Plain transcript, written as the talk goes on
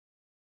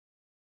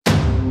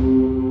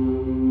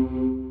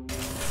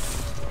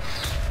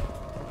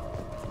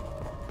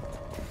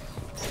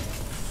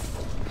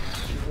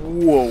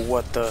Whoa,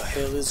 what the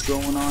hell is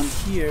going on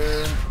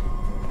here?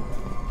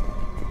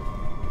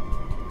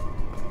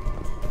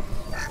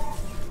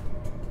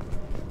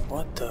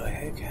 What the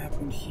heck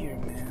happened here,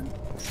 man?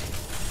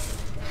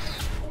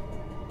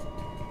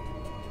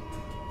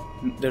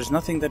 There's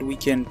nothing that we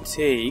can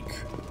take.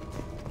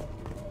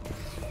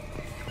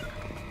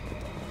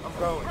 I'm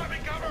going.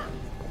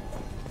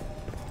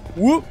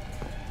 Whoop!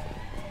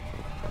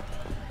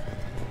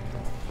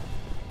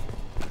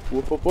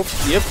 Whoop, whoop, whoop.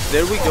 Yep,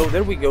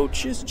 there we go.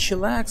 Just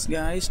chillax,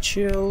 guys.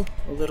 Chill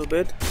a little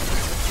bit.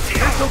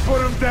 This'll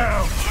put him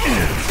down!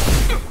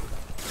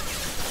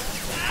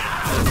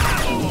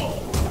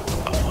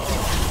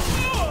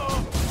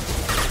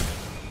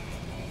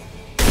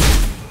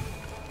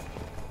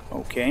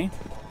 Okay.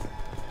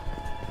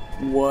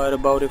 What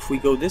about if we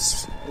go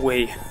this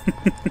way?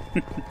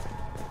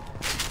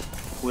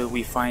 Will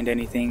we find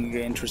anything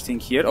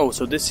interesting here? Oh,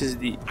 so this is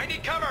the... I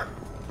need cover!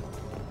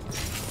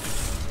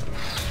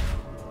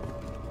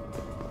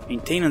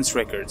 Maintenance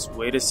records.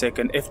 Wait a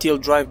second. FTL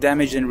drive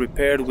damaged and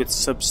repaired with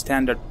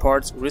substandard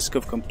parts. Risk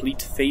of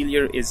complete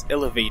failure is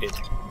elevated.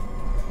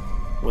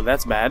 Well,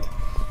 that's bad.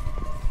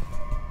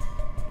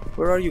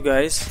 Where are you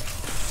guys?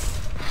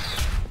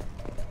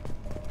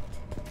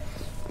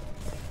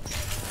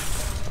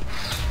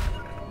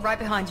 Right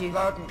behind you.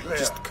 Loud and clear.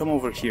 Just come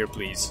over here,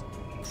 please.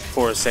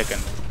 For a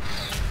second.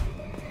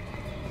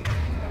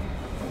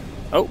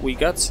 Oh, we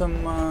got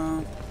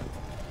some...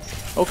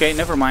 Okay,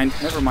 never mind.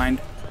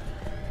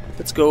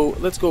 Let's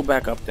go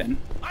back up then.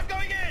 I'm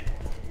going in!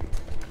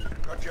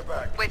 Got your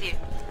back. With you.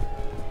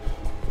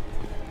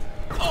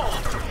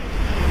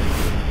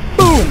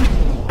 Boom!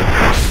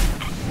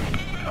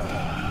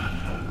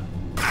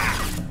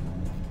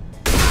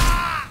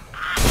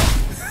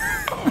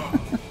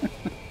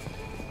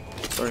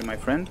 Sorry, my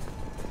friend.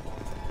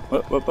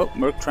 Whoop.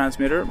 Merc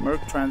transmitter.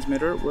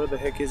 Where the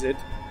heck is it?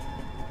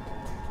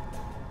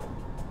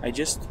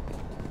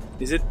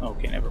 Is it?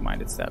 Okay, never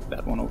mind. It's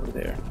that one over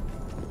there.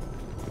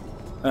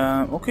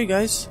 Okay,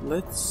 guys.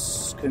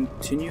 Let's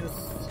continue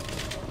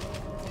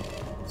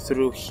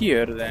through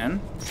here then.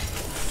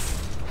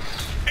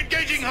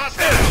 Engaging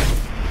hostile!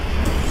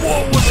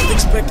 Whoa! Wasn't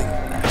expecting.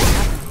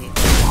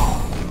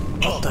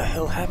 What the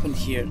hell happened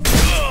here?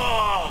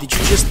 Did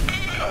you just?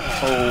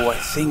 Oh, I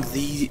think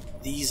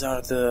these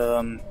are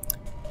the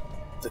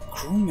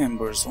crew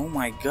members. Oh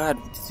my god!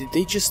 Did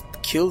they just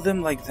kill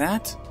them like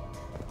that?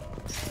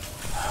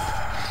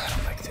 I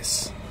don't like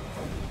this.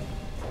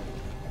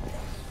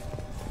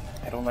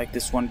 I don't like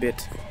this one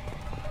bit.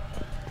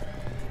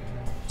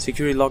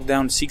 Security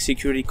lockdown. Seek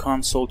security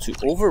console to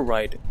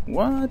override.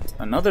 What?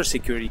 Another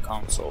security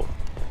console.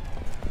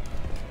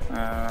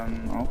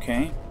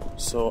 Okay.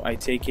 So I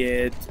take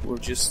it we're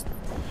just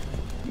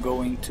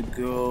going to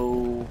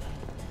go.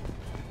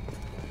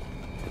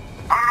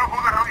 I don't know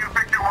who the hell you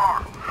think you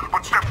are,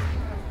 but step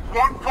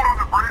 1 foot on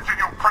the bridge and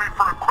you'll pray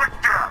for a quick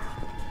death.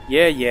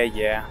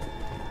 Yeah.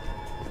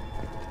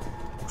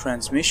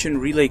 Transmission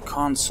relay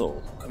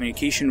console.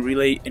 Communication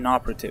relay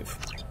inoperative.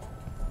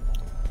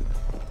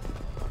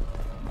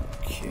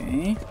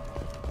 Okay.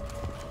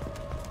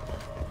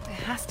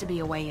 There has to be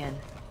a way in.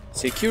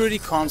 Security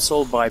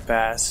console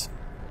bypass.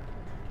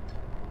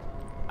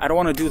 I don't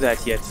want to do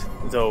that yet,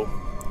 though.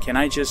 Can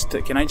I just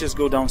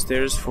go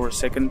downstairs for a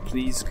second,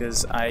 please?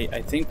 Because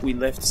I think we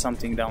left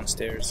something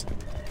downstairs,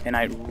 and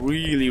I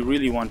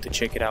really want to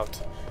check it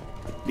out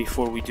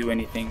before we do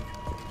anything.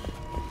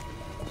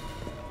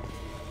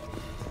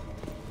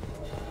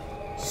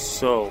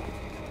 So,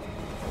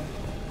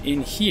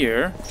 in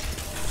here,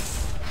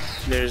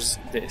 there's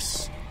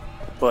this,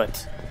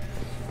 but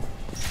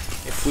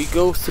if we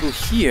go through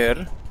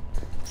here,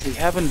 we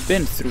haven't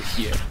been through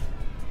here.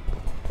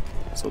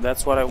 So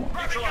that's what I want.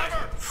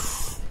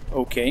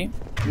 Okay.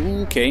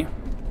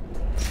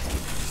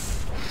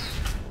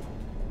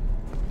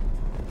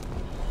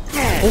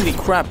 Holy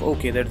crap.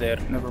 Okay, they're there.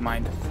 Never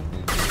mind.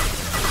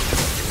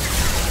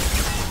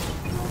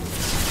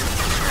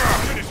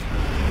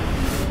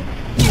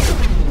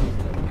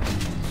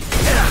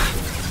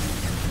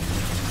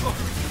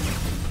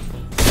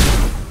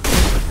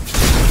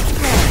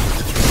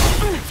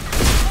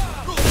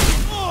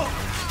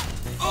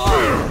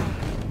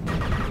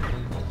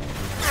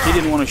 He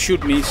didn't want to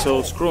shoot me,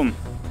 so screw him.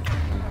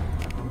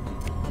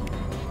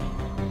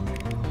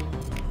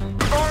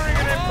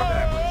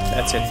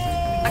 That's it.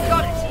 I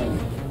got it.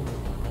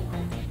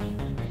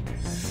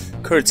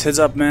 Kurtz, heads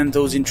up, man.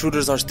 Those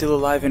intruders are still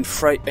alive and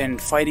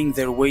fighting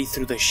their way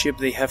through the ship.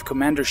 They have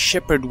Commander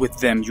Shepard with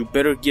them. You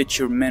better get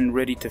your men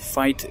ready to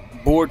fight.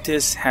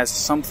 Bortis has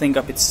something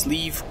up its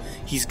sleeve.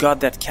 He's got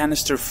that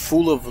canister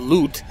full of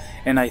loot,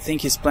 and I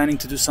think he's planning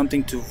to do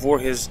something to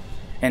Voorhis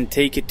and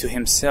take it to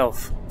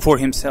himself. For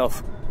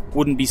himself.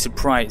 Wouldn't be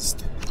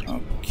surprised.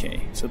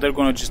 Okay, so they're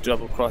gonna just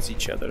double cross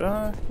each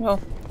other. Well,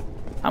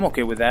 I'm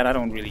okay with that. I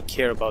don't really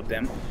care about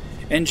them.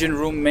 Engine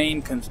room,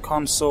 main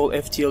console,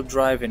 FTL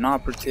drive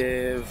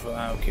inoperative.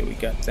 Okay, we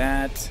got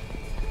that.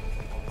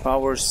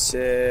 Power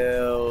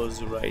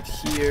cells right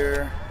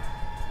here.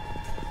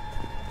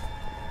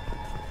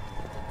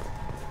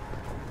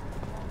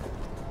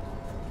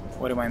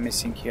 What am I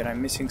missing here? I'm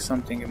missing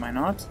something, am I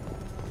not?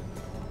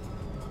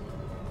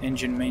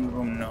 Engine main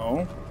room,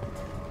 no.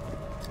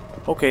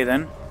 Okay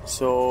then,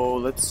 so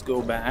let's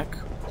go back.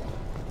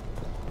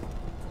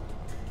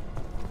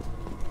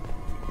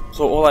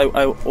 So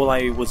all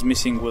I was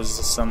missing was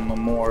some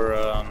more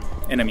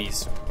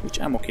enemies,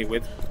 which I'm okay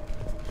with.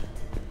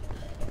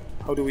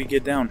 How do we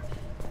get down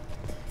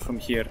from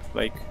here?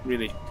 Like,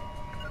 really?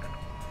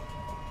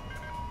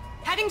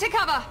 Heading to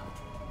cover.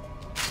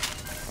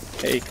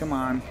 Hey, come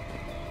on.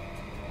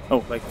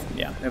 Oh, like,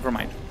 yeah, never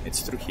mind. It's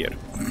through here.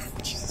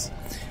 Jesus.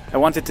 I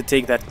wanted to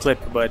take that clip,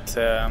 but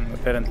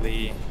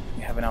apparently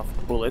we have enough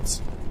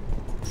bullets.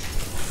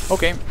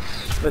 Okay,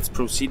 let's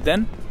proceed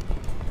then.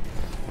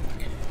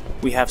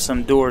 We have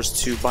some doors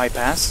to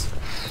bypass.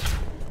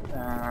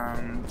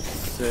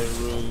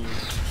 Through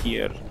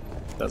here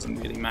doesn't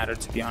really matter,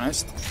 to be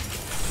honest.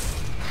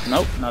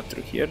 Nope, not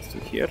through here,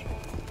 through here.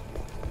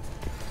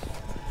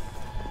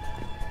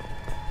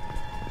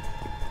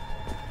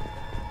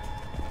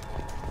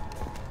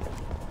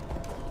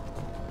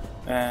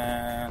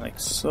 Like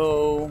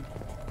so.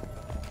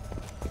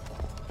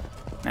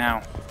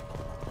 Now,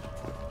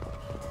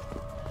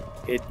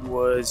 it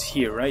was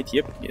here, right?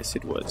 Yep, yes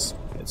it was.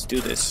 Let's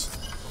do this.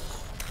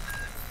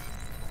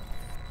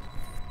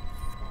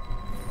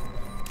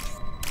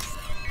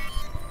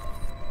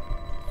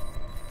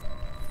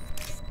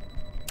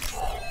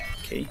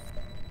 Okay.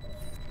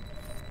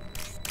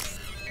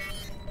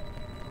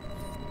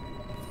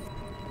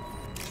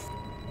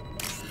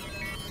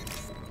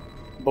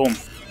 Boom.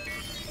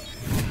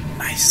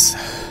 Nice.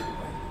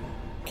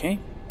 Okay.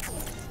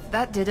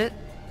 That did it.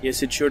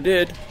 Yes, it sure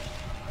did.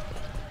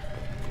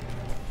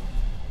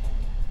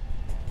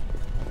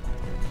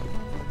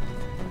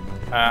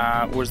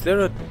 Was there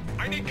a?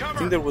 I need cover. I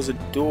think there was a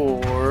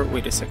door.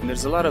 Wait a second.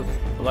 There's a lot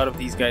of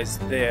these guys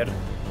there,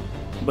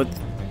 but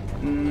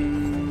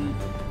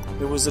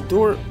there was a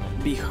door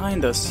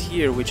behind us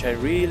here, which I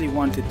really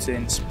wanted to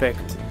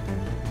inspect.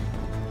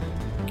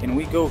 Can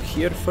we go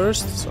here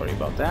first? Sorry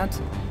about that.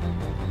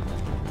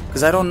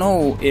 Because I don't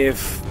know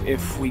if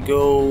we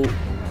go,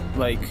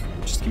 like,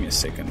 just give me a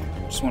second.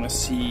 I just want to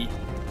see.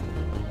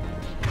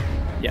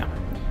 Yeah.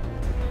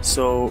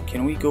 So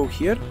can we go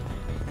here?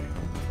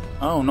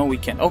 Oh no, we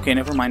can't. Okay,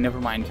 never mind,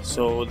 never mind.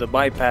 So the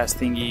bypass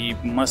thingy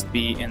must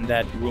be in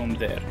that room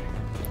there.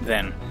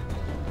 Then,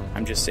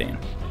 I'm just saying.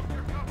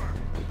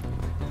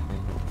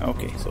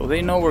 Okay, so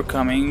they know we're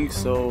coming,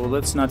 so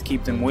let's not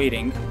keep them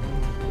waiting.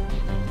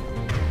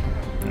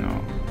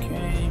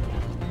 Okay.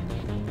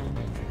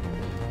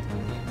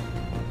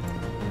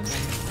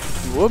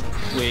 Whoop,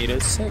 wait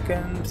a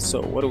second.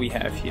 So what do we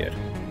have here?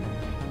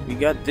 We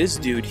got this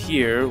dude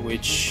here,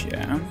 which,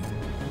 yeah.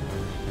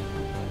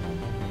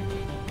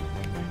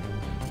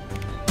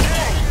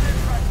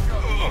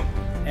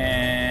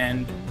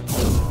 And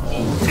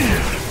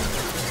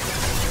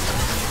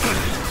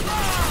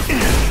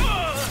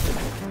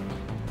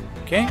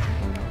okay.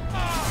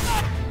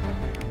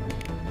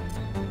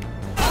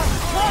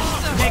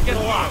 Can't get a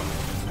lock.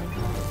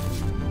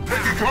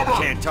 Taking cover!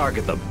 Can't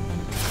target them.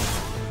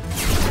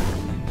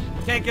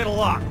 Can't get a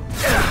lock.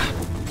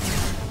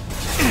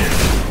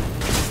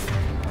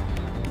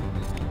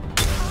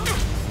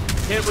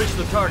 Can't reach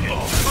the target.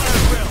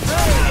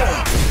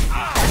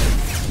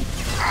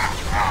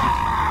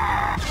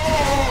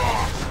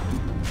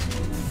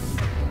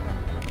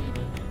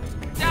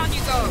 Down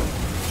you go.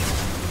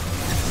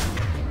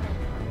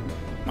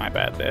 My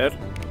bad there.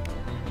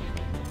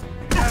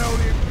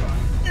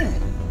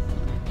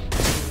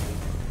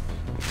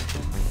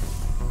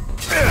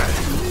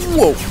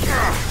 Whoa!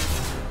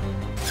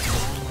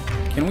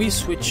 Can we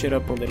switch it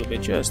up a little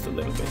bit? Just a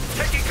little bit.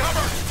 Taking cover!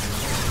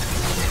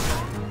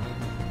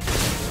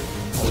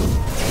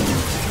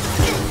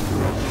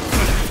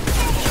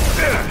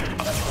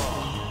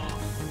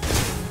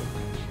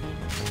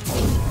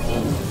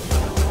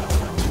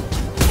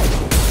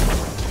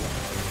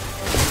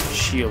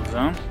 Shields,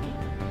 huh?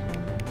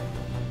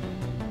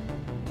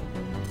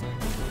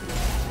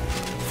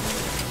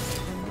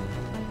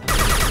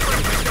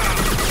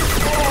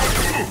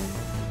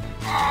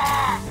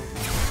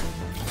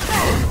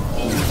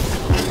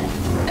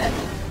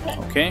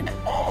 Okay.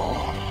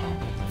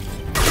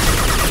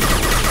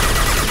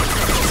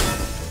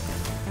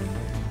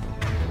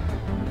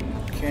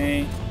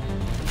 Okay.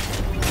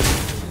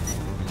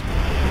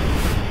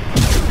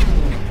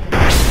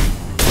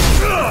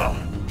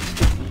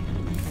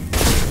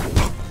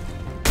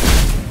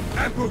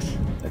 Ambush!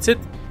 That's it.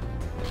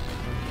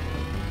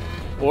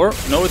 Or,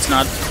 no, it's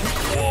not.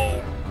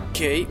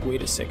 Okay,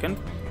 wait a second.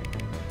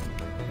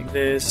 Like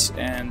this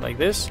and like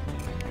this.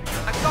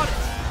 I got it.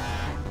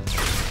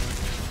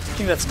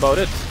 I think that's about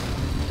it.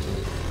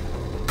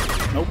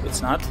 Nope,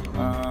 it's not.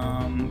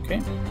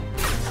 Okay.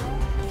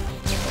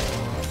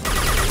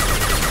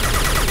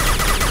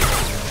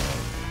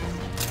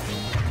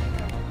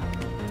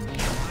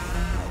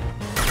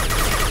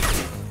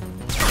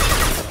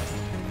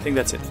 I think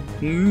that's it.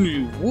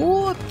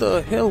 What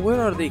the hell? Where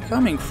are they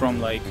coming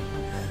from? Like,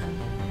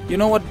 you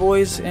know what,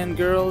 boys and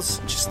girls?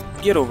 Just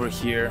get over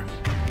here.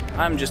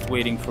 I'm just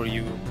waiting for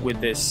you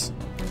with this.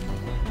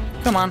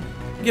 Come on,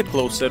 get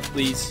closer,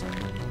 please.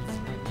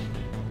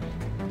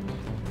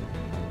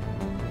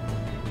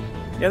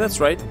 Yeah, that's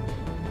right.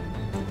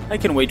 I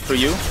can wait for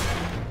you.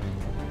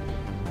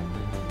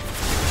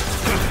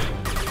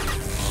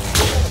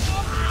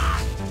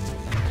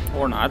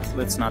 Or not.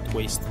 Let's not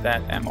waste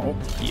that ammo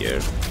here.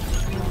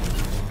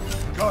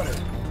 Got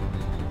it.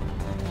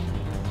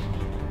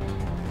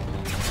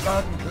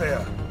 Loud and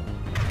clear.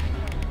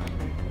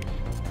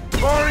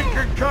 Firing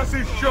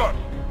concussive shot.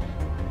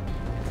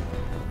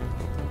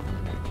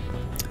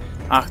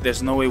 Ah,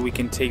 there's no way we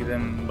can take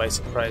them by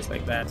surprise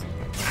like that.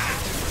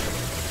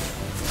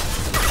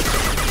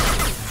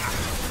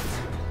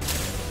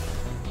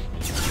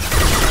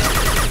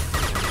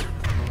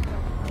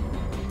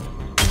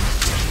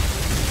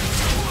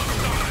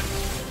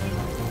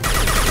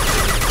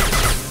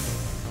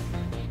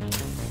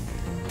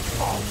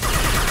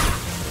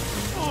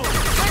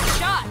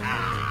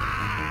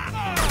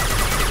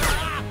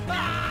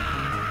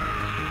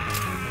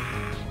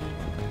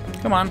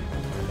 Come on.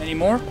 Any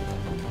more?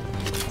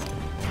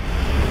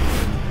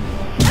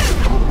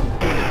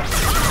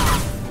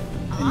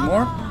 Any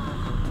more?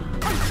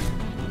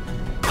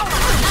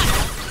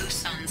 Blue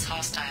Sun's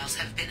hostiles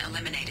have been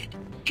eliminated.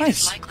 It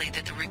Nice. is likely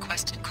that the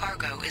requested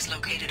cargo is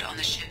located on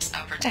the ship's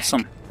upper deck.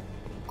 Awesome.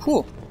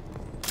 Cool.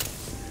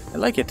 I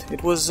like it.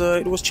 It was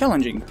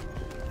challenging.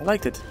 I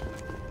liked it.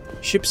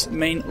 Ship's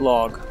main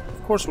log.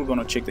 Of course we're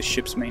gonna check the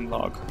ship's main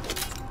log.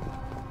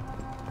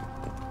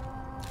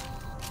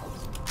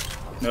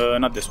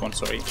 Not this one,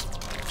 sorry.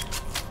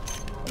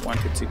 I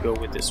wanted to go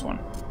with this one.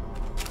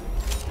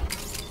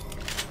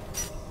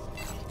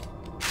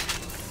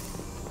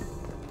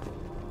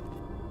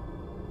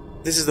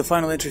 This is the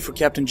final entry for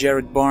Captain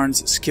Jared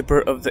Barnes, skipper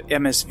of the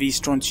MSV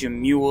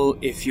Strontium Mule.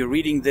 If you're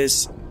reading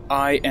this,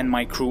 I and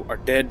my crew are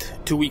dead.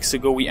 2 weeks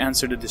ago we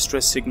answered a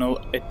distress signal.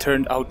 It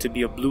turned out to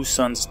be a Blue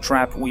Sun's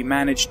trap. We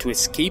managed to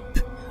escape,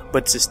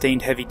 but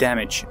sustained heavy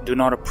damage. Do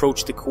not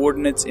approach the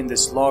coordinates in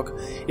this log.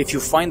 If you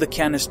find the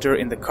canister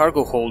in the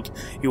cargo hold,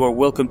 you are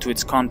welcome to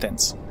its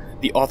contents.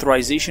 The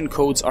authorization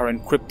codes are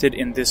encrypted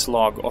in this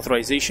log.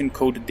 Authorization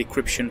code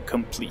decryption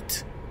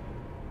complete.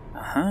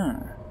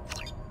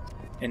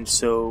 And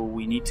so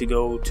we need to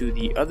go to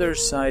the other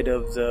side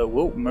of the...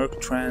 Whoa,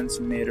 Merc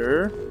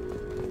transmitter.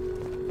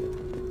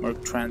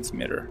 Merc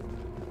transmitter.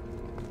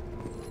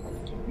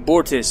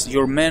 Bortis,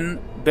 your men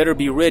better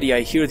be ready.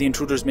 I hear the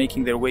intruders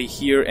making their way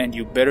here, and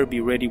you better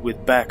be ready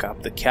with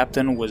backup. The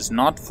captain was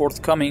not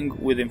forthcoming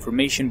with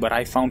information, but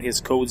I found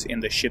his codes in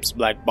the ship's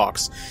black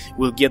box.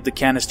 We'll get the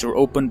canister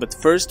open, but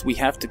first we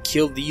have to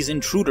kill these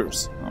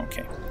intruders.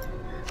 Okay.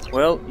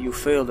 Well, you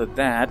failed at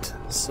that,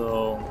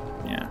 so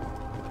yeah.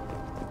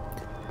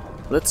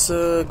 Let's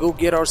go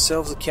get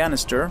ourselves a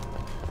canister.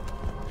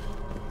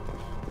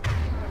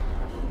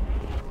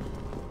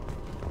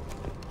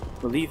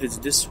 I believe it's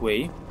this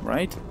way,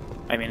 right?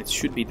 I mean, it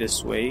should be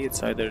this way.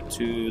 It's either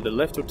to the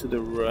left or to the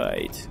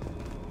right.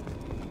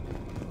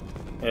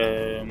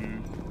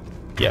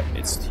 Yeah,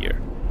 it's here.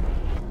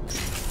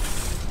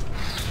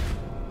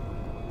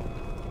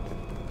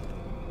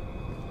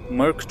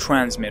 Merc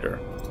transmitter.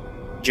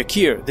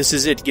 Jakir, this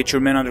is it. Get your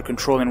men under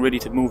control and ready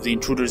to move. The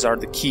intruders are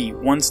the key.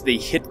 Once they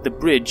hit the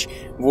bridge,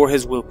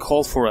 Voorhees will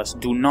call for us.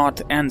 Do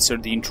not answer.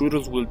 The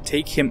intruders will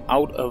take him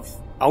out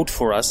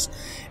for us,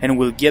 and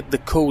we'll get the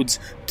codes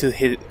to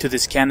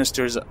this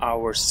canisters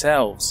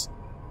ourselves.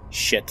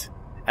 Shit.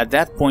 At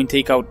that point,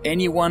 take out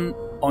anyone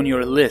on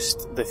your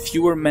list. The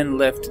fewer men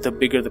left, the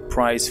bigger the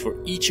prize for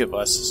each of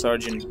us.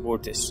 Sergeant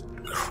Bortis.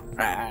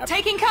 Crap.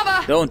 Taking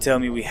cover! Don't tell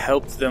me we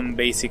helped them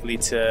basically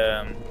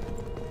to...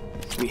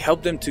 We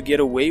helped them to get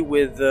away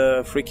with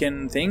the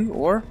freaking thing,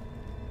 or?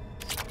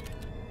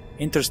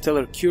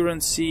 Interstellar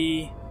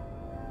currency...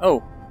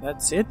 Oh,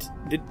 that's it?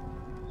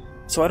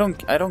 So I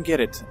don't get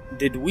it.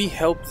 Did we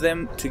help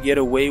them to get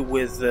away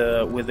with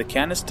the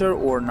canister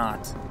or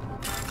not?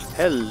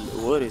 Hell,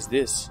 what is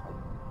this?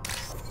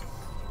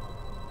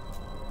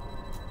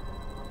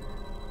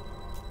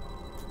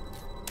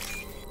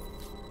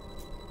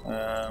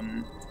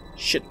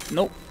 Shit,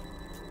 nope.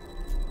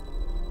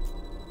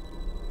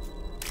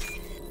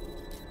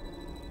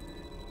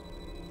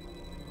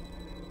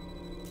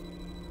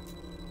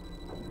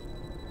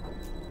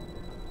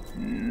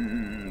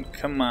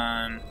 Come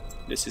on.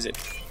 This is it.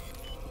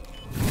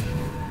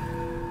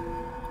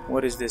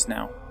 What is this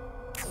now?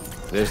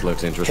 This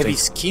looks interesting. Heavy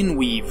skin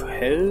weave.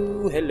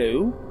 Oh,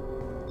 hello.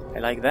 I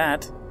like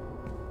that.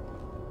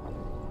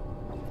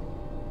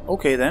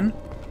 Okay then.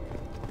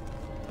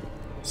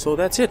 So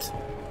that's it.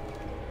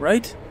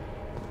 Right?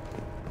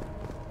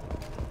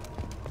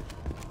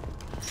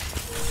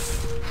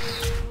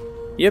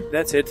 Yep,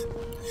 that's it.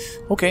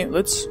 Okay,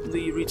 let's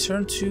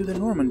return to the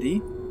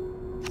Normandy.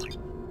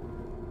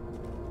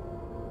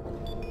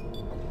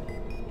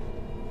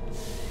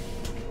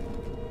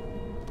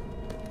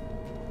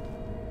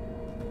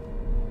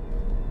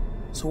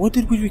 So what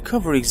did we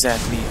recover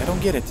exactly? I don't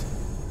get it.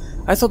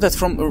 I thought that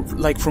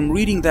from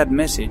reading that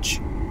message,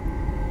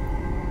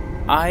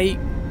 I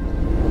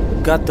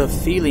got the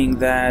feeling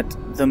that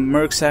the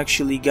mercs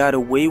actually got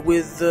away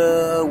with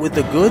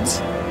the goods?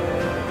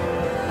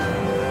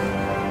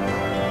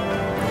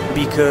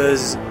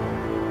 Because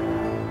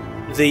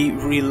they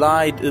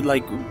relied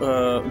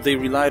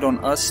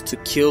on us to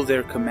kill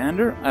their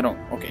commander?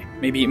 Okay,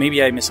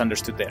 maybe I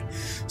misunderstood there.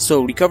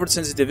 So, recovered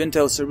sensitive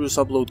intel, Cerberus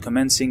upload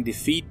commencing,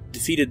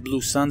 defeated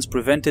Blue Suns,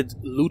 prevented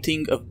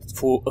looting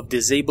of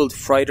disabled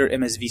freighter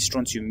MSV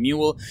Strontium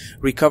Mule,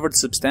 recovered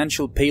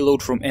substantial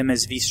payload from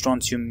MSV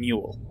Strontium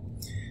Mule.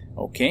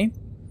 Okay.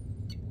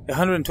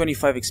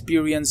 125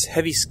 experience,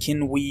 heavy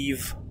skin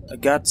weave,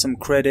 got some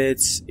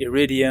credits,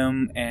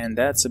 iridium, and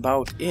that's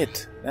about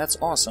it. That's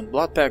awesome.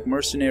 Bloodpack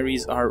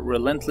mercenaries are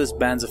relentless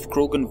bands of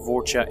Krogan,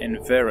 Vorcha, and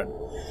Varen.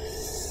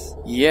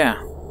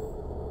 Yeah,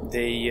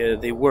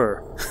 they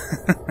were.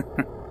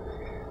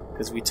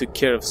 Because we took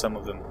care of some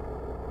of them.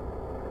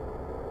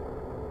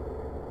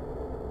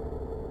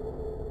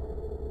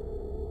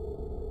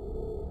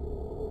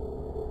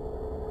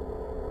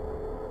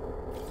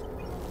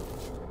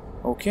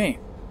 Okay.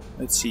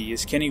 Let's see,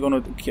 is Kenny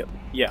gonna...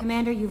 Yeah.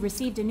 Commander, you've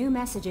received a new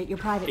message at your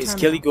private terminal.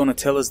 Is Kelly gonna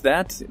tell us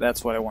that?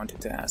 That's what I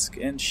wanted to ask.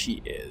 And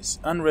she is.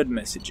 Unread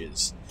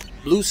messages.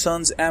 Blue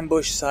Sun's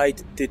ambush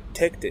site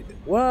detected.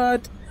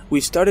 What?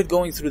 We've started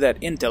going through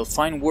that intel.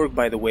 Fine work,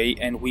 by the way,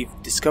 and we've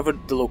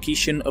discovered the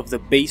location of the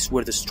base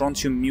where the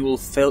Strontium Mule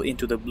fell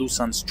into the Blue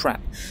Sun's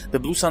trap. The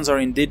Blue Suns are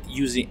indeed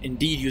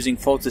using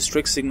false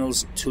distress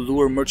signals to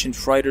lure merchant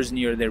freighters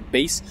near their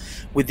base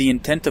with the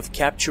intent of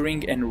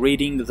capturing and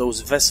raiding those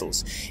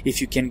vessels.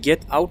 If you can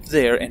get out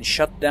there and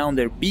shut down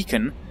their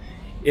beacon,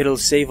 it'll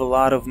save a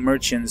lot of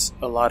merchants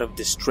a lot of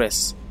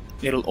distress.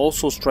 It'll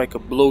also strike a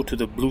blow to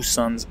the Blue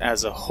Suns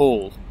as a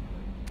whole.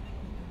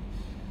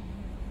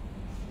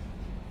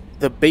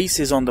 The base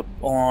is on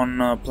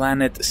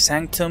planet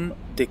Sanctum,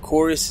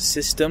 Decorus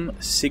System,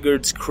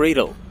 Sigurd's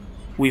Cradle.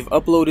 We've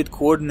uploaded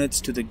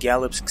coordinates to the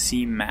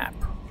Galaxy map.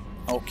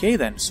 Okay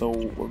then, so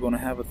we're gonna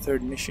have a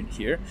third mission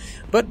here.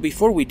 But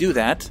before we do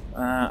that,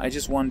 I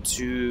just want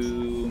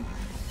to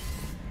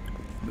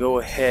go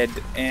ahead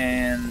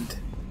and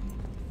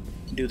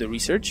do the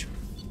research.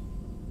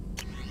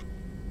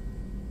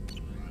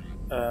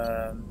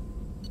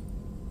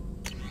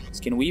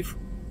 Skin weave.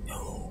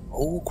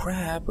 Oh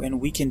crap,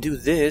 and we can do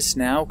this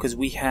now because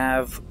we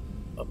have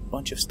a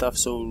bunch of stuff.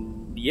 So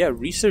yeah,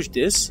 research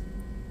this.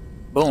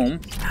 Boom.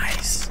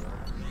 Nice.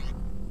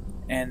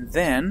 And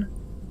then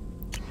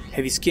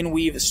heavy skin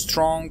weave.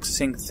 Strong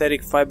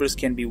synthetic fibers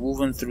can be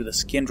woven through the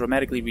skin,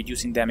 dramatically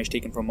reducing damage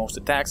taken from most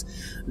attacks.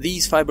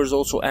 These fibers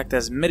also act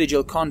as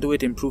medigel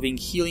conduit, improving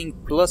healing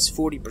plus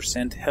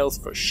 40%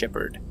 health for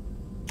Shepard.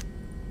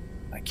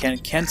 I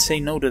can't say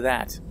no to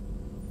that.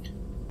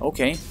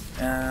 Okay,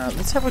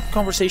 let's have a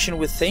conversation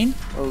with Thane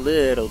a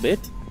little bit.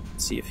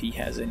 See if he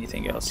has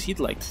anything else he'd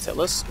like to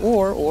tell us.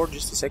 Or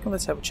just a second,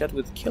 let's have a chat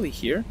with Kelly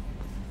here.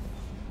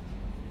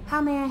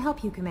 How may I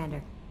help you,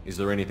 Commander? Is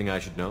there anything I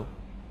should know?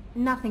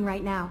 Nothing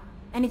right now.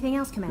 Anything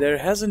else, Commander? There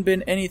hasn't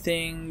been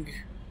anything.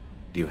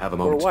 Do you have a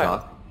moment to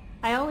talk?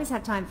 I always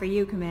have time for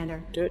you,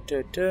 Commander.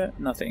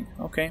 Nothing.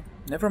 Okay,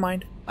 never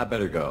mind. I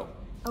better go.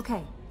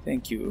 Okay.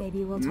 Thank you.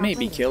 Maybe we'll talk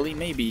Maybe, later. Kelly,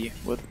 maybe.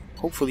 But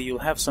hopefully you'll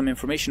have some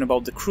information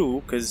about the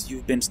crew, because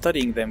you've been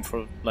studying them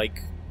for,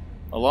 like,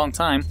 a long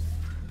time.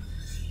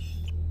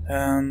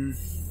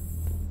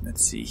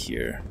 Let's see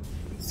here.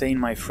 Thane,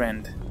 my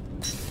friend.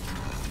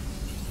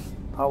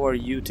 How are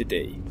you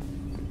today?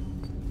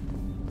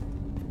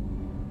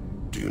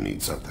 Do you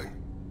need something?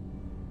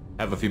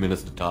 Have a few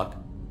minutes to talk?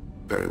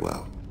 Very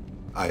well.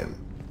 I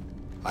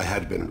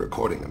had been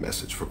recording a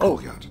message for Oh.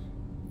 Kolyat.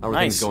 How are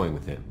Nice. things going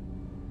with him?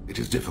 It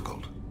is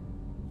difficult.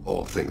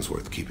 All things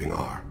worth keeping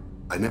are.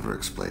 I never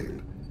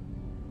explained.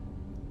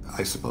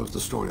 I suppose the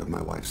story of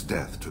my wife's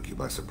death took you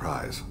by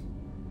surprise.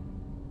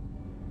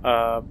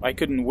 I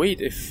couldn't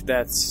wait if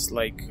that's,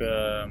 like,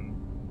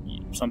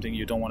 something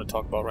you don't want to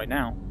talk about right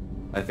now.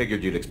 I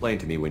figured you'd explain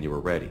to me when you were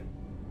ready.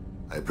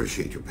 I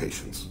appreciate your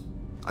patience.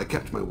 I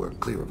kept my work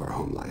clear of our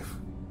home life.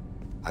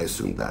 I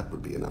assumed that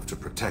would be enough to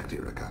protect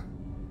Erica.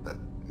 That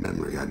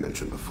memory I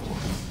mentioned before.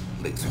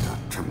 Laser dot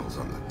trembles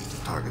on the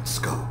target's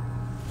skull.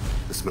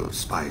 The smell of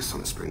spice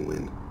on a spring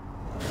wind.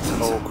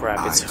 Oh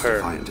crap, it's her.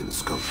 Defiant in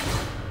scope.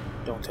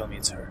 Don't tell me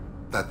it's her.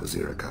 That was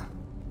Erica.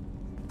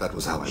 That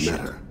was how I met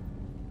her.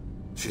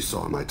 She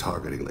saw my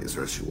targeting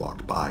laser as she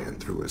walked by and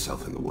threw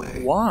herself in the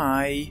way.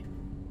 Why?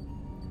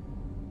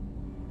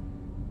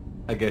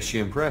 I guess she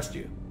impressed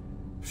you.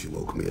 She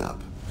woke me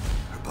up.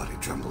 Her body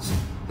trembles.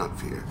 Not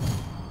fear.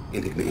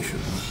 Indignation.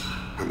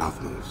 Her mouth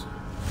moves.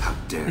 How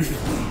dare you?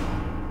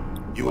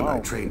 You and I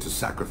trained to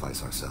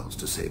sacrifice ourselves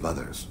to save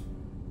others.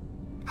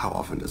 How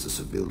often does a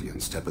civilian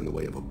step in the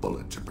way of a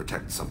bullet to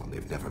protect someone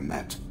they've never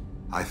met?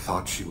 I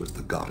thought she was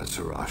the goddess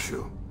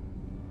Urashu.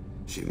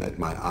 She met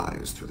my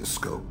eyes through the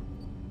scope,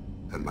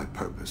 and my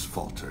purpose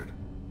faltered.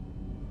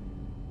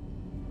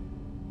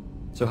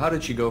 So how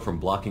did she go from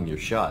blocking your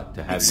shot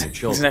to having your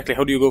children? Exactly,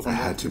 how do you go I from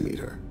had to meet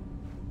her.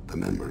 The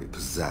memory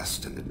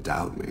possessed and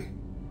endowed me.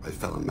 I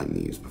fell on my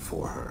knees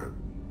before her,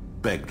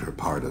 begged her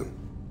pardon.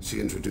 She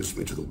introduced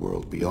me to the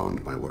world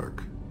beyond my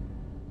work.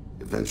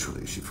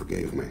 Eventually, she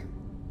forgave me.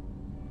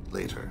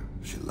 Later,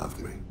 she loved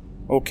me.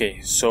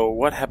 Okay, so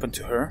what happened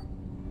to her?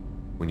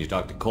 When you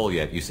talked to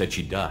Kolyat, you said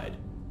she died.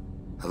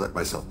 I let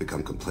myself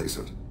become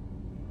complacent.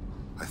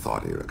 I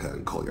thought Erica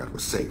and Kolyat were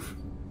safe.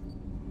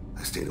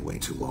 I stayed away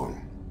too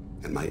long,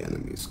 and my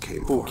enemies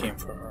came for her. Who came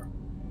for her?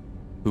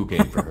 Who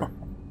came for her?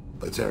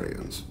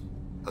 Batarians.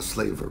 A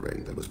slaver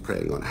ring that was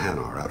preying on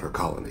Hanar outer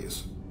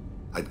colonies.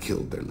 I'd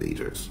killed their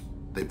leaders.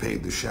 They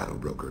paid the Shadow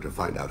Broker to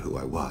find out who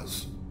I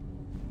was.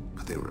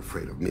 But they were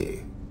afraid of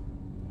me.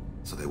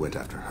 So they went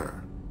after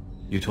her.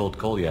 You told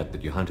Kolyat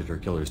that you hunted her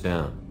killers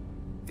down.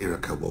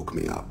 Erica woke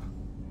me up.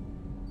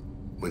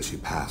 When she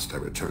passed, I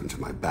returned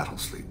to my battle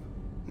sleep.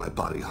 My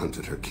body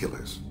hunted her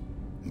killers,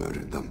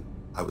 murdered them.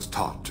 I was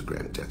taught to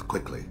grant death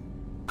quickly,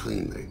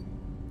 cleanly,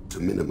 to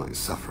minimize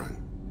suffering.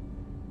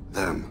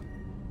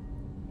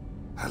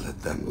 I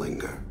let them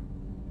linger.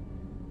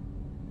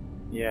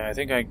 Yeah, I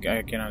think I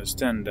can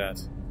understand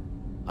that.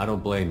 I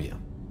don't blame you.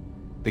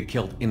 They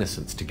killed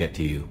innocents to get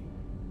to you.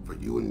 For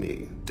you and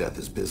me, death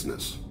is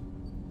business.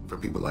 For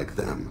people like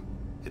them,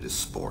 it is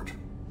sport.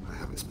 I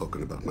haven't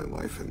spoken about my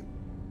wife, and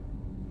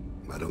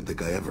I don't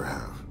think I ever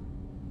have.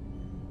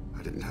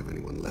 I didn't have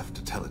anyone left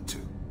to tell it to.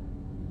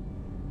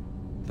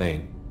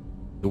 Thane,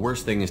 the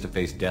worst thing is to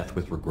face death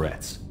with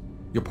regrets.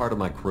 You're part of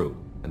my crew,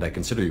 and I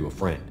consider you a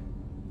friend.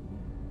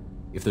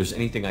 If there's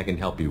anything I can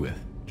help you with,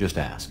 just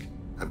ask.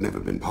 I've never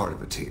been part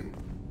of a team.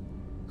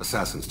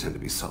 Assassins tend to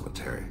be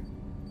solitary.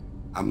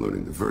 I'm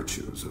learning the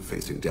virtues of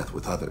facing death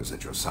with others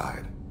at your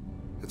side.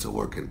 It's a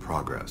work in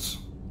progress.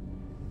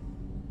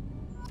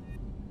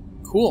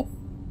 Cool.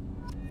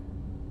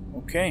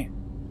 Okay.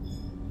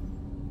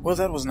 Well,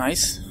 that was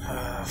nice.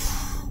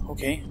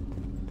 Okay.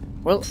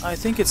 Well, I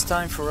think it's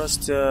time for us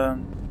to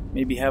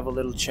maybe have a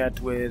little chat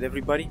with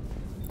everybody.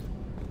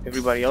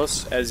 Everybody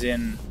else, as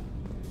in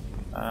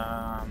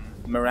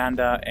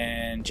Miranda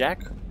and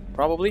Jack,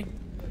 probably.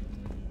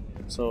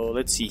 So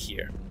let's see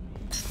here.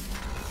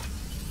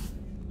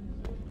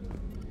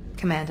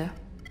 Commander,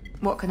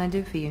 what can I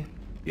do for you?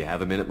 You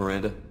have a minute,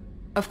 Miranda?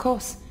 Of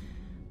course.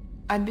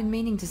 I'd been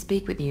meaning to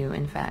speak with you,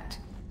 in fact.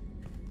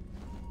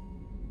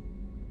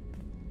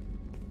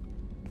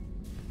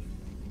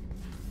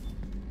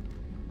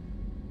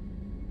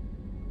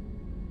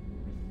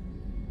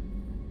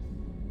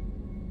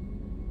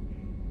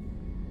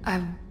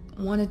 I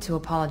wanted to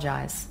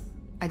apologize.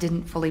 I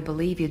didn't fully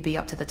believe you'd be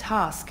up to the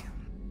task,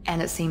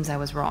 and it seems I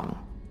was wrong.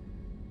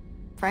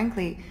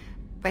 Frankly,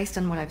 based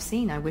on what I've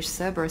seen, I wish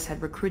Cerberus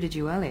had recruited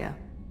you earlier.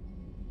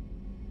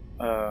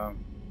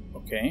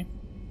 Okay.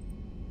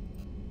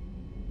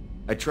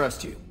 I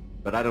trust you,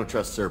 but I don't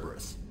trust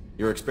Cerberus.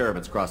 Your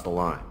experiments crossed the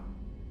line.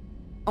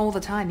 All the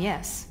time,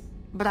 yes.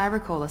 But I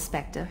recall a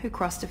Spectre who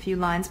crossed a few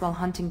lines while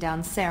hunting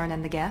down Saren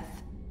and the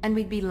Geth, and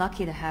we'd be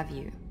lucky to have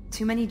you.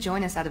 Too many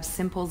join us out of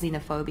simple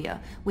xenophobia.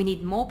 We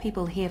need more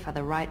people here for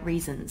the right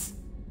reasons.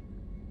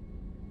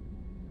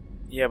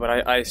 Yeah,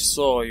 but I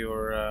saw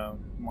your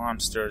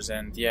monsters,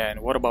 and yeah,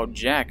 and what about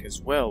Jack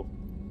as well?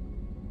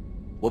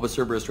 What was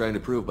Cerberus trying to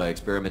prove by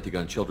experimenting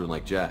on children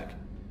like Jack?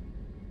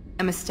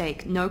 A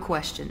mistake, no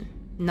question.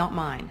 Not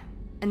mine.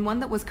 And one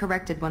that was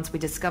corrected once we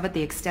discovered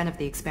the extent of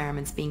the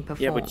experiments being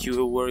performed. Yeah, but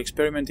you were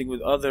experimenting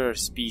with other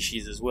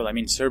species as well. I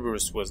mean,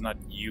 Cerberus was not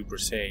you per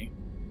se.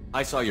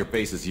 I saw your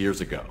bases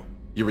years ago.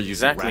 You were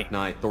using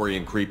Rachni,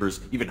 Thorian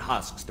creepers, even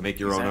husks to make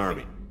your own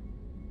army.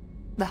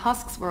 The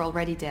husks were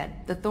already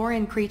dead. The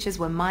Thorian creatures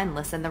were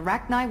mindless, and the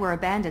Rachni were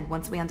abandoned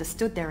once we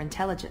understood their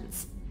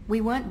intelligence. We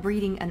weren't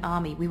breeding an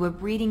army, we were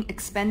breeding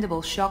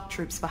expendable shock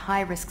troops for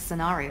high-risk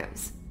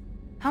scenarios.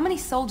 How many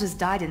soldiers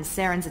died in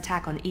Saren's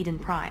attack on Eden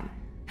Prime?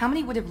 How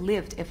many would have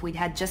lived if we'd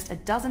had just a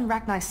dozen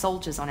Rachni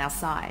soldiers on our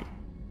side?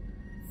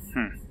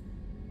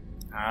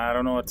 I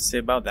don't know what to say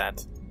about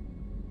that.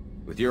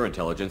 With your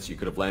intelligence, you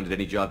could have landed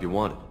any job you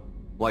wanted.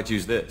 Why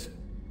choose this?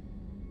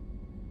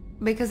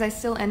 Because I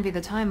still envy the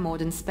time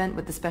Morden spent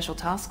with the Special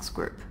Tasks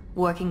Group,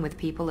 working with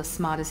people as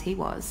smart as he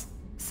was.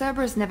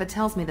 Cerberus never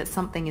tells me that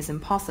something is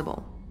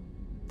impossible.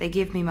 They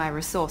give me my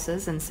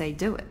resources and say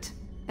do it.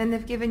 And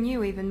they've given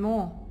you even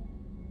more.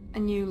 A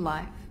new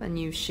life, a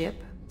new ship,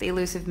 the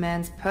elusive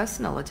man's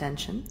personal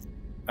attention.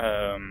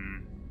 Are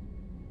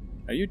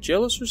you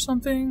jealous or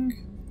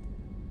something?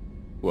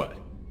 What?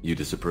 You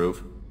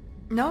disapprove?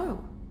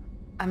 No.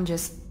 I'm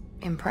just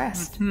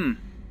impressed.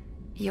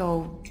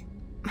 You're...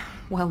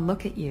 well,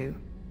 look at you.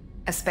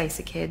 A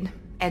spacer kid,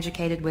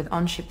 educated with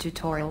on-ship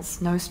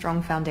tutorials, no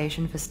strong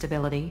foundation for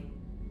stability.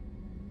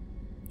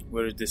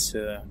 Where is this,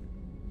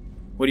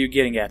 what are you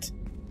getting at?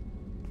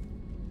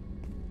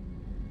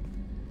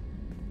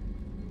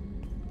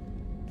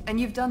 And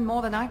you've done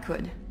more than I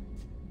could.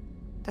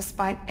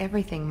 Despite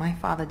everything my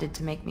father did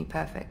to make me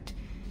perfect,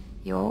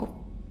 you're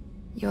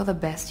the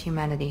best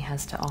humanity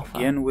has to offer.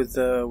 Again with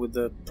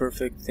the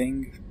perfect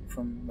thing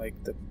from, like,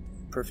 the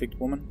perfect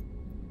woman?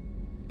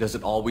 Does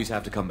it always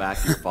have to come back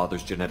to your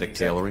father's genetic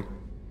tailoring?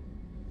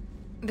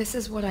 This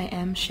is what I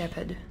am,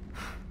 Shepard.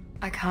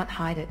 I can't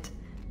hide it.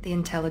 The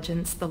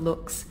intelligence, the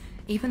looks,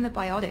 even the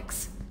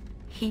biotics.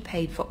 He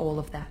paid for all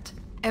of that.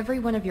 Every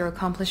one of your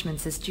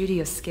accomplishments is due to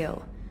your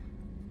skill.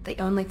 The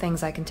only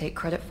things I can take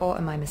credit for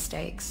are my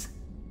mistakes.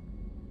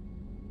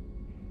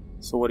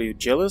 So what, are you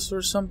jealous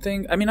or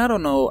something? I mean, I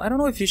don't know. I don't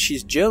know if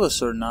she's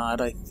jealous or not.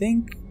 I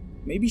think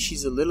maybe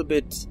she's a little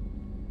bit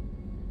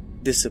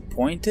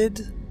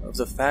disappointed of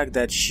the fact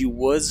that she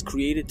was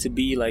created to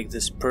be like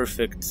this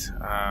perfect,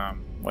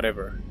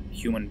 whatever,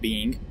 human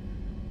being.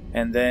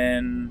 And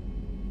then,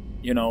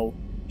 you know,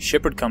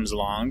 Shepard comes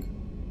along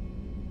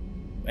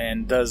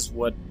and does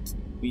what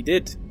we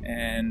did.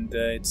 And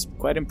it's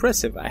quite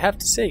impressive, I have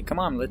to say. Come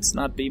on, let's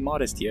not be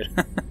modest here.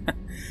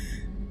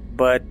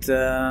 But,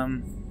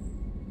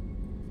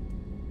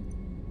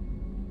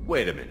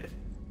 Wait a minute.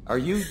 Are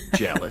you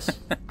jealous?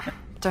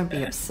 Don't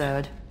be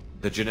absurd.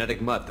 The genetic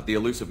mutt that the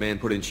elusive man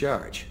put in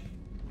charge.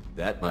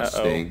 That must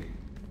sting.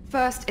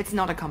 First, it's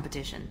not a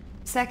competition.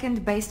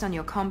 Second, based on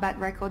your combat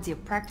records, you're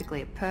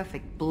practically a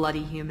perfect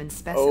bloody human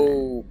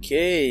specimen.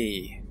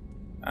 Okay.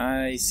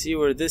 I see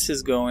where this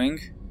is going.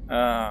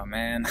 Oh,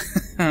 man.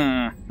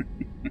 I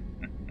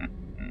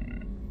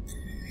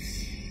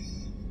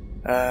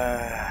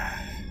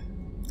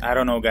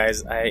don't know,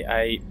 guys.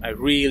 I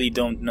really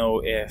don't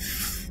know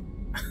if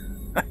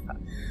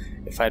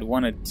if I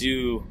want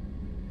to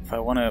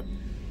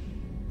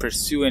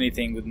pursue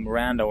anything with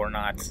Miranda or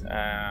not.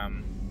 I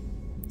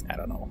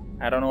don't know.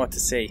 I don't know what to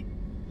say.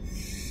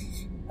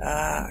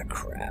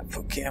 Crap.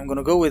 Okay, I'm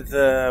gonna go with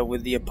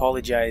the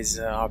apologize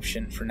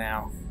option for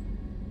now.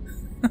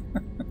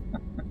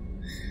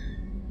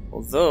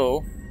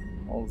 Although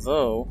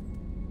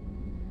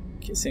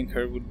kissing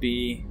her would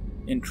be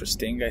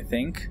interesting, I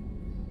think.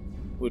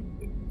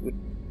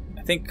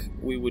 I think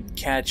we would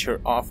catch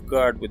her off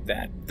guard with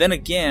that. Then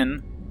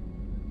again,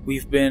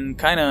 we've been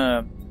kind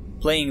of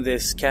playing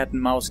this cat and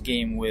mouse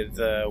game with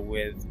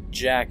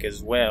Jack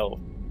as well.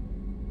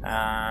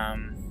 I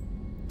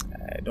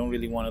don't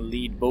really want to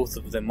lead both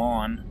of them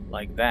on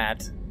like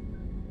that.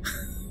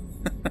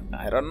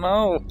 I don't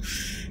know.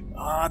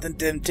 The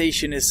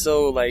temptation is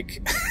so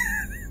like.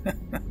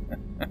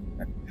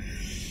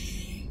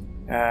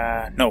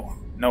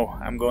 No,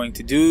 I'm going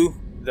to do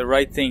the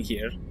right thing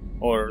here,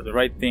 or the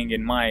right thing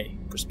in my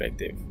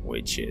perspective,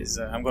 which is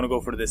I'm going to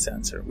go for this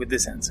answer. With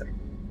this answer.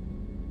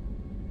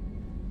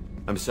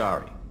 I'm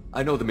sorry.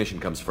 I know the mission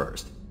comes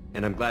first,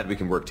 and I'm glad we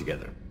can work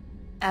together.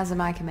 As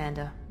am I,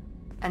 Commander.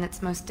 And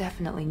it's most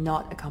definitely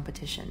not a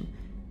competition.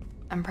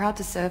 I'm proud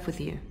to serve with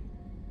you.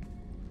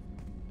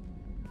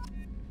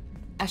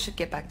 I should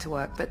get back to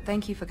work, but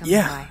thank you for coming by.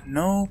 Yeah,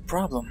 no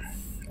problem.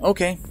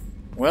 Okay,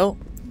 well,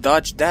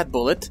 dodged that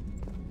bullet.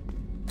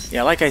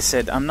 Yeah, like I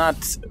said, I'm not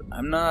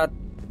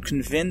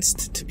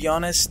convinced, to be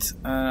honest.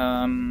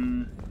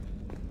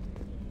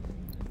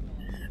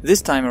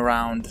 This time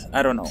around,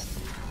 I don't know.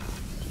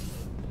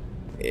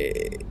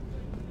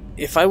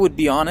 If I would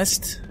be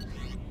honest,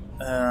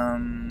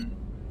 and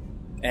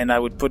I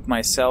would put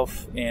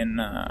myself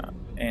in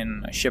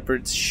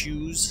Shepard's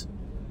shoes,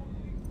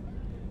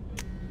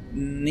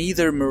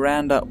 neither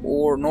Miranda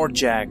nor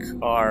Jack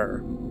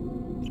are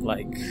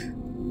like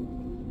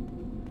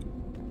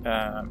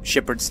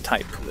Shepard's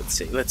type.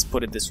 Let's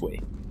put it this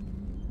way.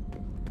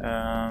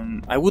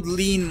 I would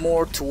lean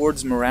more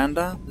towards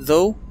Miranda,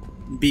 though,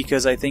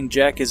 because I think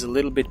Jack is a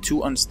little bit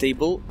too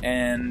unstable,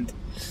 and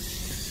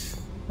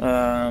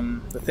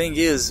the thing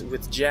is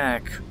with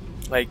Jack,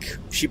 like,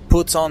 she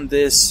puts on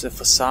this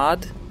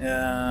facade,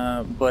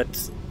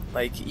 but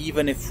like,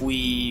 even if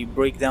we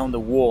break down the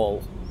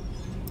wall,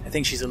 I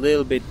think she's a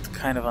little bit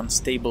kind of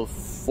unstable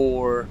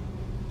for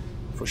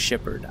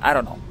Shepard. I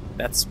don't know.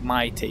 That's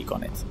my take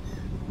on it.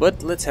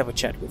 But let's have a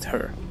chat with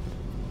her.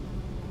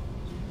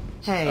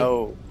 Hey.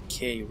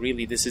 Okay,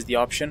 really? This is the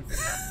option?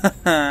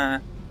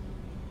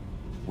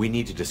 We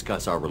need to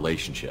discuss our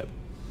relationship.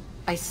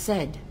 I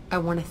said I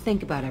want to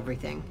think about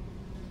everything.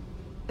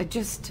 You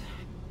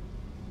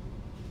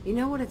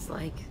know what it's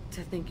like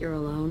to think you're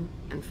alone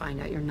and find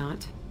out you're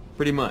not?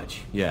 Pretty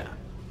much, yeah.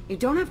 You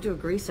don't have to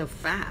agree so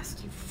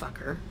fast, you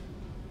fucker.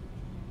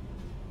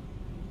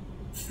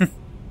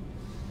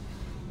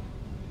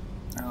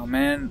 Oh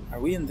man, are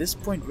we in this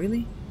point,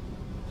 really?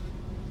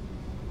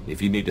 If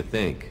you need to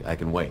think, I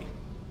can wait.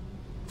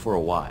 For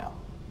a while.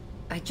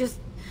 This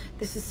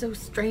is so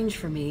strange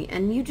for me,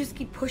 and you just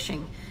keep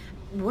pushing.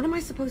 What am I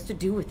supposed to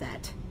do with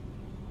that?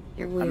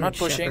 You're weird, I'm not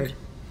pushing. Shepard.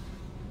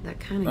 That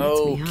kind of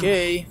gets me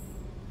Okay.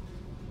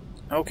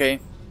 Okay.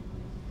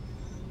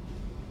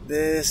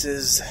 This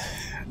is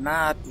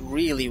not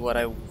really what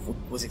I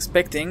was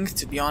expecting,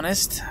 to be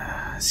honest.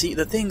 See,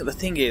 the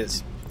thing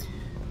is,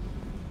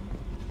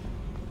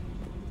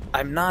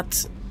 I'm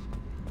not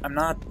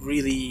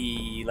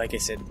really, like I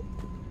said,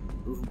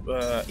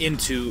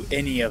 into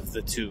any of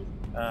the two,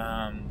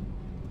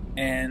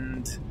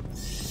 and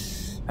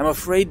I'm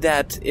afraid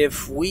that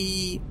if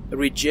we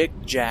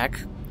reject Jack,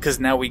 because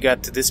now we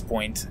got to this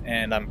point,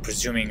 and I'm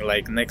presuming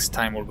like next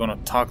time we're gonna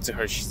talk to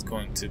her, she's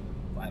going to,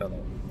 I don't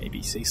know,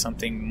 maybe say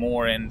something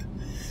more, and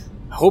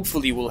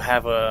hopefully we'll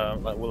have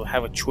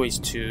a choice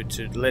to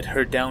let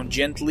her down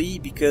gently,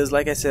 because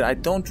like I said, I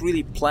don't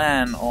really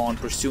plan on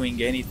pursuing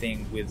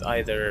anything with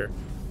either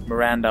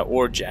Miranda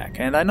or Jack.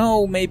 And I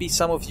know maybe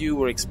some of you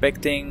were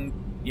expecting,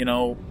 you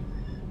know,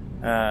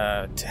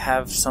 to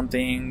have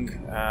something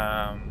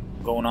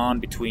going on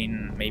between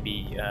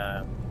maybe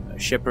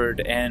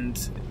Shepard and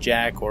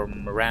Jack or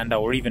Miranda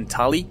or even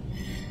Tali,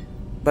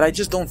 but I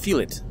just don't feel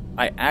it.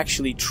 I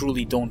actually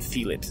truly don't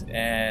feel it.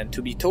 And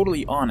to be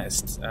totally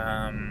honest,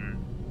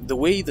 the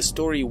way the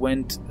story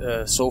went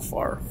so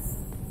far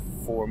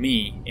for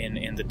me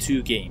in the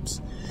 2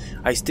 games,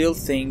 I still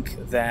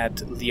think that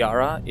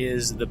Liara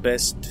is the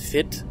best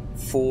fit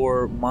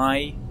for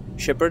my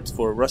Shepard,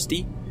 for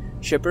Rusty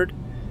Shepard.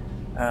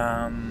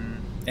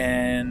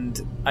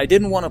 And I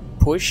didn't want to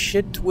push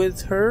it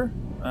with her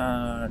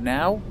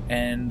now,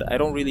 and I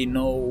don't really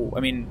know. I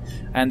mean,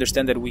 I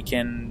understand that we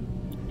can,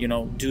 you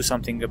know, do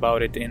something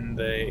about it in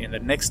the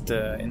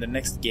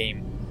next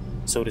game,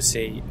 so to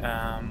say.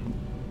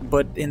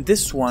 But in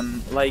this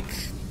one, like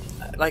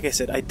I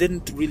said, I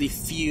didn't really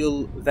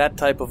feel that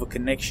type of a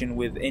connection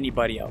with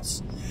anybody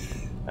else.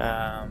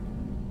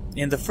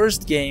 In the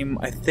first game,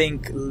 I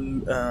think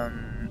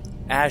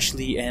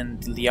Ashley and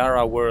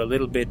Liara were a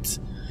little bit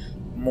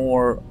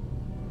more,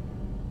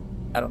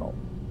 I don't know,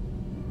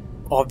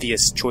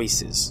 obvious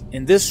choices.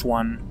 In this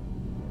one,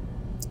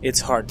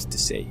 it's hard to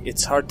say.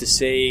 It's hard to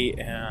say,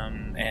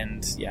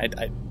 and yeah,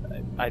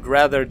 I'd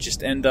rather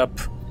just end up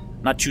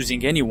not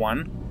choosing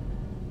anyone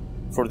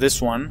for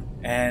this one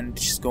and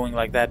just going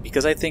like that,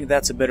 because I think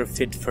that's a better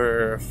fit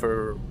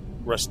for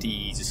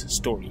Rusty's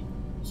story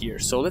here.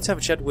 So let's have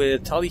a chat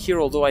with Tali here,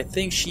 although I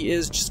think she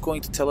is just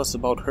going to tell us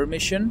about her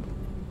mission.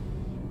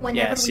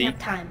 Whenever we have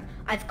time.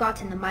 I've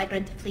gotten the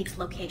migrant fleet's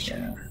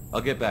location. Yeah.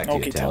 I'll get back to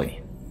you,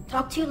 Tali.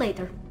 Talk to you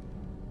later.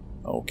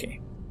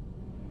 Okay.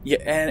 Yeah,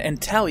 and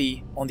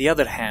Tali, on the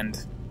other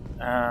hand,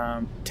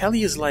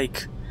 Tali is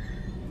like,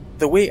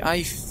 the way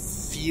I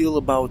feel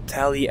about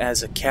Tali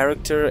as a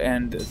character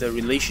and the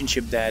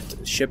relationship that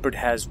Shepard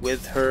has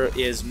with her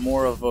is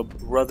more of a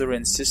brother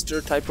and sister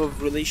type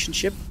of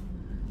relationship.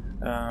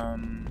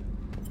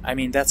 I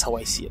mean, that's how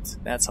I see it.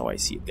 That's how I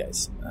see it,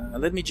 guys.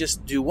 Let me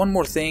just do one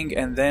more thing,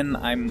 and then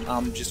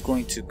I'm just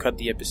going to cut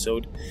the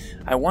episode.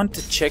 I want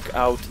to check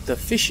out the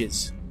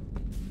fishes.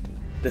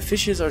 The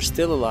fishes are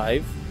still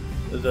alive.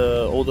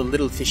 All the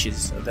little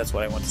fishes. That's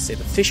what I want to say.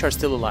 The fish are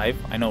still alive.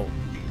 I know,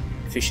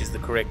 fish is the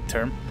correct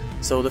term.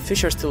 So the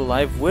fish are still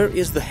alive. Where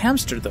is the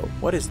hamster, though?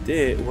 What is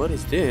this? What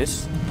is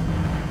this?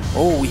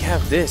 Oh, we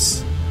have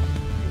this.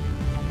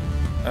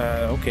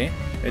 Okay,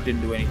 it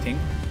didn't do anything.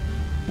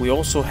 We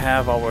also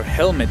have our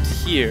helmet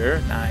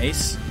here.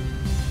 Nice.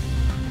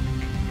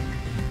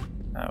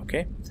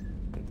 Okay.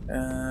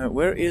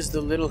 Where is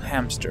the little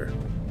hamster?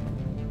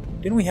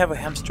 Didn't we have a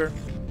hamster?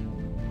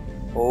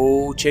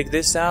 Oh, check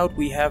this out.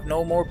 We have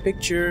no more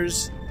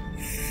pictures.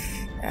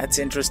 That's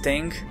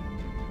interesting.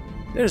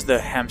 There's the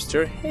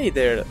hamster. Hey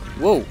there.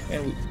 Whoa.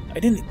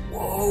 And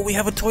whoa, we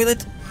have a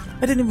toilet?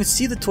 I didn't even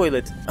see the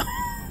toilet.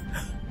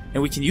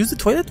 And we can use the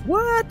toilet?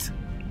 What?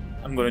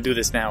 I'm gonna do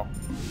this now.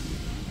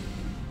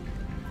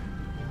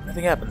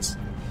 Nothing happens.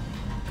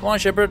 Come on,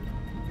 Shepard.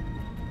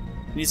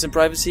 You need some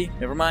privacy?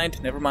 Never mind,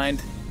 never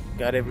mind.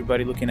 Got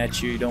everybody looking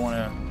at you. You don't want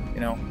to, you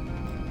know,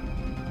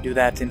 do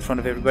that in front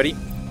of everybody.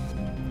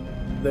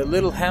 The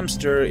little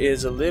hamster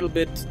is a little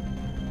bit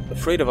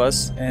afraid of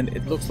us, and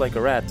it looks like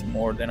a rat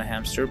more than a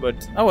hamster, but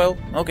oh well,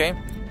 okay.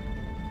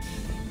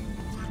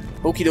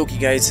 Okie dokie,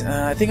 guys.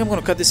 I think I'm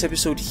gonna cut this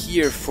episode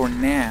here for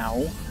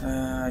now.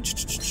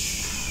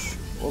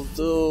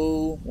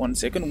 Although, one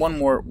second, one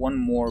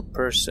more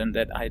person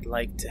that I'd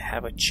like to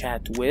have a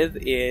chat with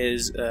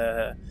is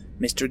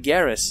Mr.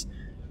 Garrus.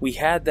 We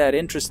had that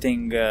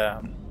interesting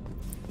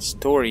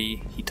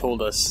story he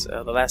told us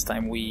the last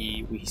time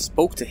we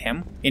spoke to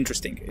him.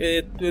 Interesting.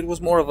 It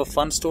was more of a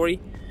fun story,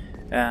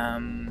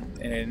 and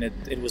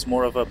it was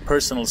more of a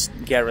personal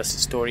Garrus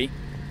story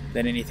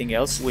than anything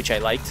else, which I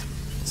liked.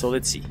 So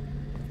let's see.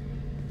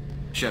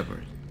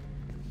 Shepard,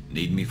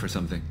 need me for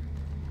something?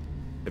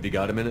 Have you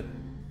got a minute?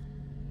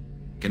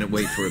 Can it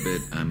wait for a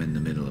bit? I'm in the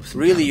middle of some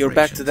Really, you're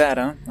back to that,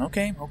 huh?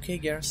 Okay,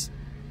 Garrus.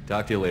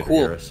 Talk to you later,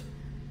 cool. Garrus.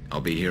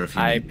 I'll be here if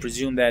you I need me.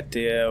 presume that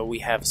we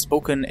have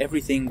spoken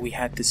everything we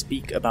had to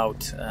speak about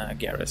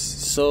Garrus.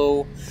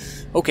 So,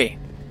 okay.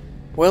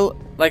 Well,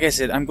 like I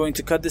said, I'm going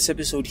to cut this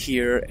episode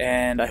here,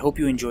 and I hope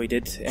you enjoyed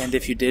it. And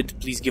if you did,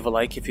 please give a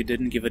like. If you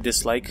didn't, give a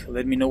dislike.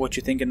 Let me know what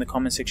you think in the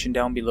comment section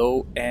down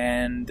below.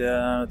 And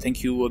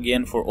thank you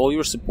again for all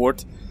your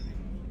support.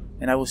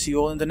 And I will see you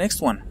all in the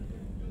next one.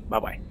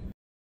 Bye-bye.